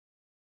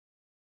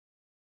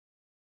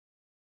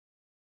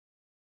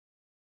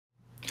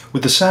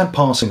With the sad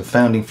passing of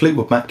founding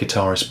Fleetwood Mac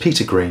guitarist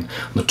Peter Green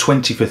on the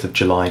 25th of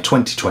July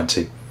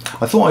 2020,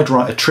 I thought I'd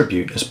write a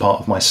tribute as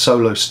part of my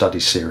solo study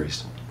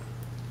series.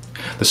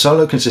 The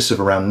solo consists of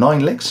around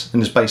 9 licks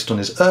and is based on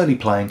his early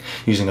playing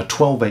using a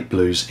 12/8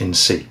 blues in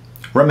C,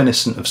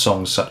 reminiscent of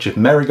songs such as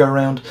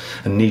Merry-Go-Round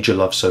and Need Your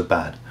Love So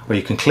Bad, where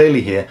you can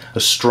clearly hear a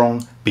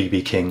strong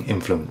B.B. King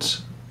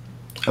influence.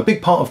 A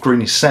big part of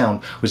Greeny's sound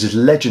was his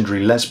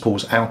legendary Les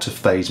Paul's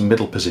out-of-phase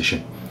middle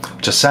position,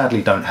 which I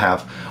sadly don't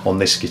have on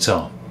this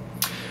guitar.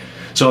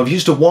 So I've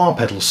used a wah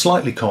pedal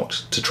slightly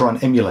cocked to try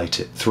and emulate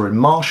it through a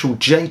Marshall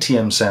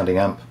JTM sounding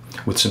amp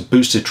with some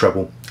boosted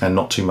treble and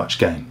not too much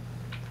gain.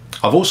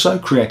 I've also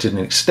created an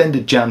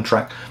extended jam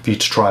track for you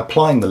to try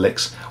applying the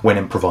licks when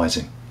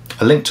improvising,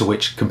 a link to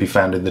which can be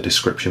found in the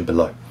description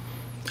below.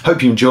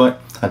 Hope you enjoy it,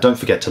 and don't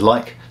forget to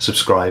like,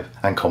 subscribe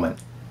and comment.